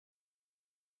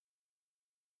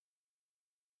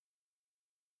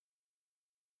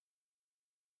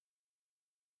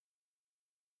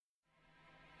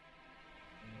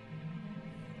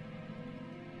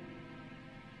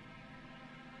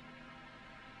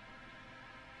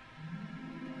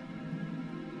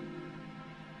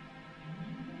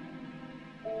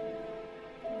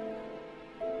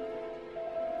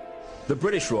The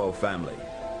British royal family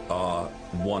are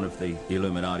one of the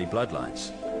Illuminati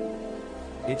bloodlines.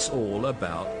 It's all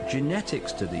about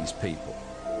genetics to these people.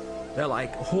 They're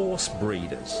like horse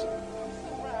breeders.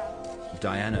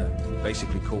 Diana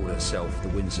basically called herself the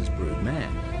Windsor's brood mare,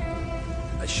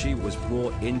 as she was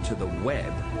brought into the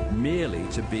web merely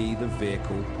to be the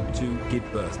vehicle to give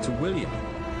birth to William.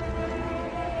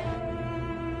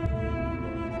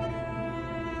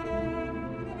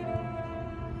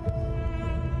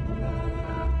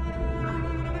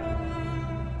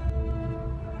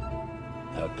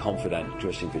 Her confidant,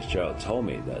 Christian Fitzgerald, told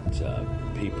me that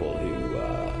people who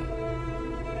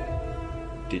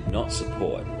did not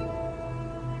support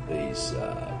these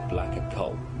black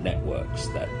occult networks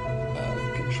that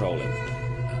controlling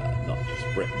not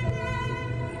just Britain,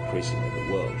 but increasingly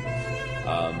the world,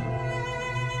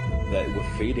 they were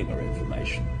feeding her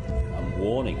information and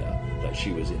warning her that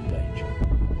she was in danger.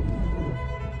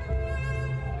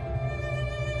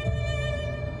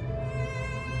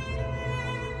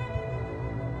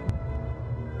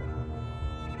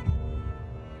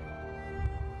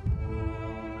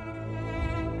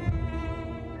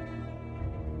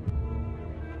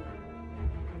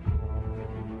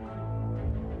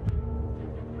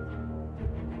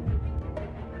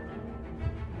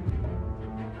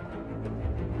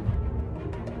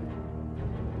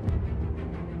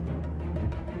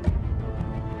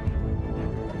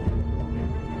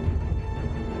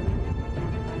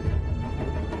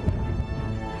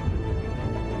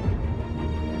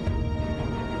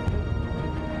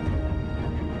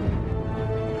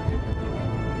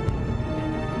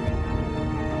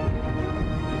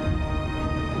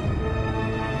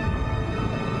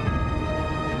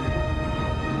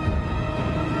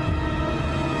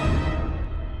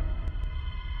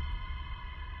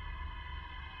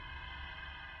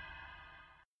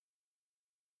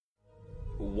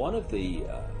 One of the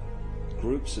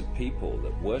groups of people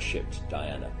that worshipped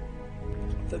Diana,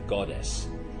 the goddess,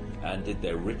 and did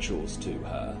their rituals to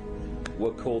her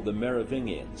were called the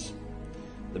Merovingians.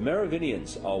 The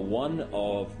Merovingians are one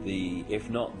of the, if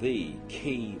not the,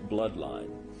 key bloodline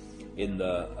in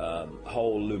the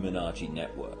whole Illuminati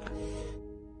network.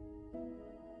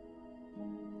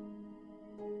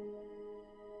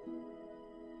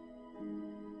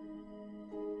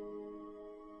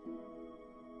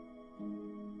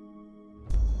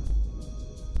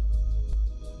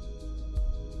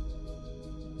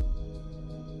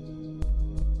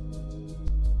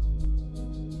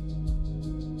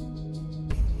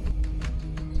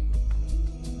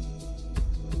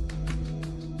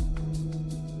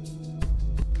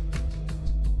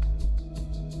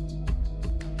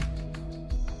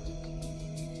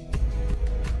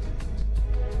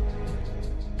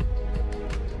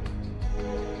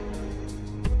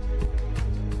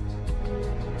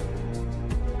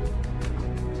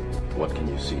 What can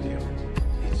you see, Neil?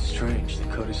 It's strange. The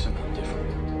code is somehow different.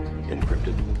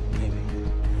 Encrypted, maybe.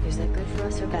 Is that good for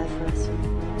us or bad for us?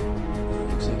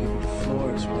 Looks like it would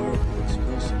floor its wearable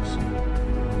explosives.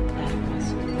 Bad for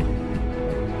us.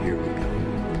 Here we go.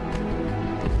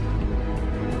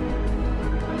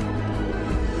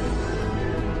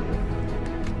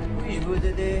 Puis-je vous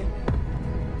aider?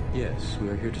 Yes, we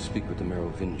are here to speak with the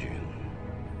Merovingian.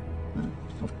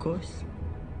 Of course.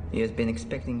 He has been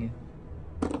expecting you.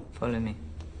 Follow me.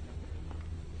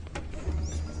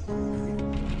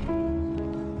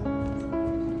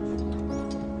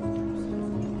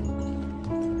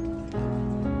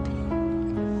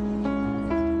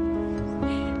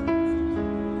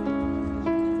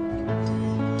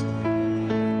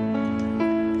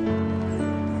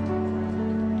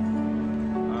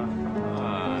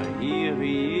 Here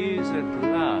he is at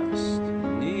last.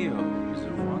 Neo is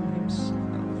the one himself,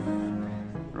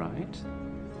 right?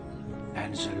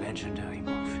 And the legendary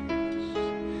Morpheus.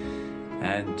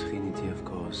 And Trinity, of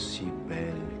course, si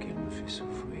belle qu'elle me fait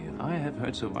souffrir. I have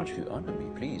heard so much. You honor me.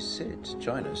 Please sit.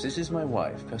 Join us. This is my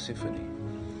wife, Persephone.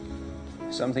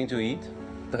 Something to eat?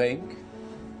 Drink?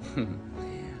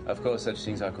 Of course, such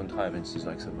things are contrivances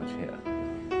like so much here.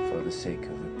 For the sake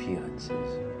of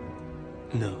appearances.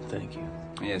 No, thank you.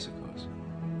 Yes, of course.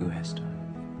 Who has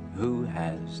time? Who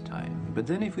has time? But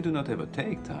then if we do not ever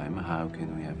take time, how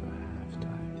can we ever have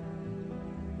time?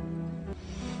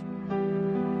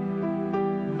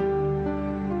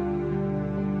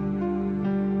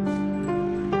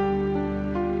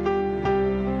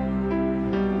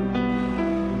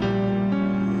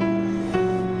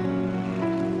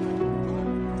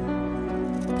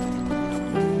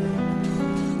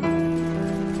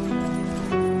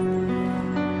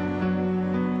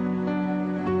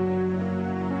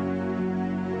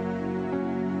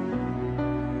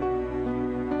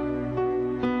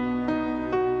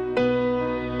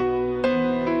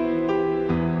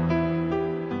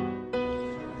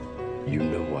 You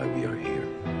know why we are here.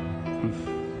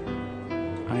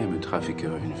 I am a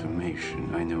trafficker of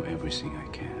information. I know everything I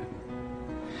can.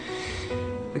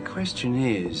 The question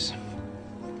is,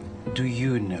 do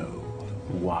you know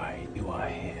why you are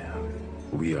here?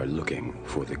 We are looking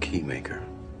for the keymaker.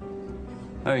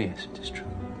 Oh, yes, it is true.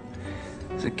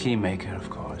 The keymaker, of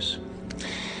course.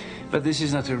 But this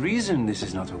is not a reason, this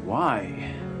is not a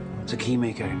why. The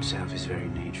keymaker himself is very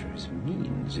nature, is a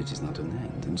means, it is not an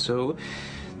end. And so,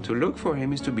 to look for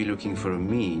him is to be looking for a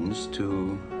means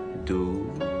to do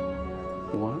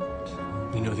what?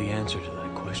 You know the answer to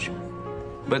that question.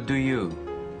 But do you?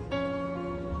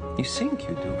 You think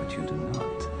you do, but you do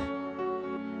not.